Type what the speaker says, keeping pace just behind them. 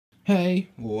Hey,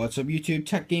 what's up YouTube?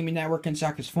 Tech Gaming Network and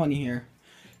Zach is Funny here.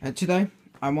 And today,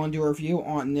 I want to do a review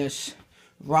on this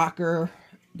Xrocker,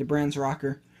 the brand's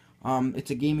Xrocker.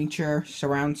 It's a gaming chair,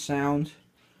 surround sound,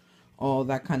 all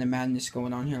that kind of madness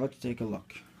going on here. Let's take a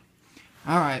look.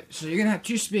 Alright, so you're going to have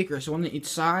two speakers, one on each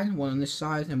side, one on this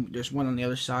side, and there's one on the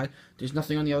other side. There's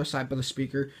nothing on the other side but a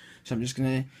speaker, so I'm just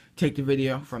going to take the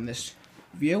video from this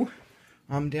view.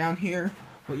 Down here,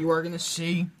 what you are going to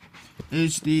see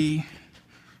is the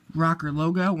Xrocker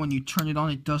logo. When you turn it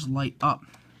on, it does light up.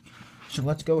 So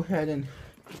let's go ahead and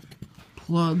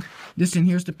plug this in.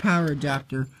 Here's the power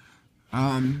adapter.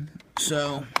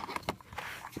 So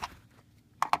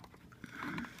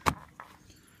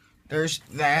there's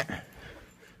that.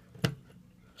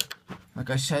 Like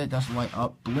I said, it does light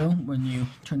up blue when you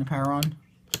turn the power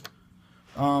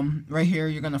on. Right here,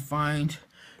 you're gonna find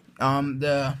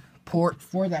the port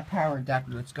for that power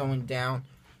adapter that's going down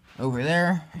over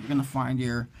there. You're gonna find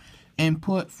your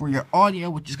input for your audio,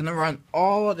 which is gonna run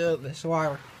all this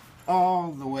wire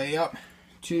all the way up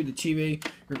to the TV.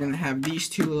 You're gonna have these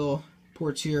two little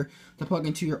ports here to plug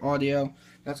into your audio.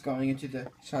 That's going into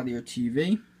the side of your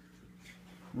TV,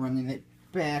 running it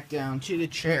back down to the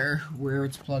chair where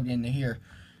it's plugged into here.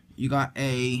 You got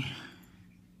a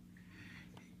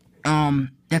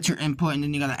that's your input, and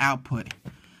then you got an output.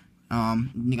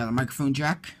 You got a microphone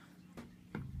jack.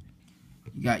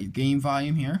 You got your gain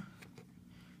volume here.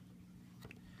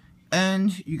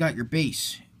 And you got your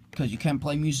bass, because you can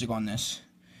play music on this.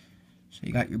 So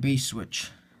you got your bass switch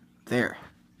there.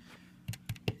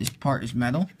 This part is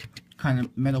metal, kind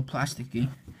of metal plasticky.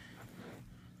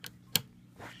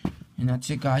 And that's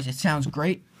it, guys. It sounds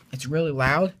great. It's really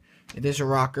loud. It is a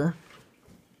rocker.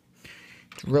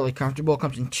 It's really comfortable. It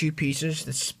comes in two pieces.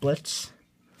 This splits.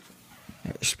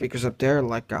 There's speakers up there,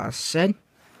 like I said.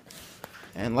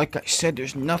 And like I said,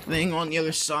 there's nothing on the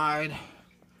other side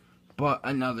but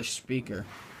another speaker.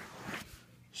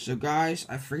 So guys,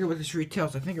 I forget what this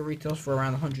retails. I think it retails for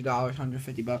around $100,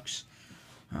 $150.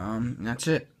 And that's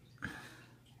it.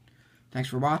 Thanks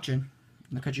for watching.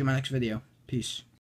 I'll catch you in my next video. Peace.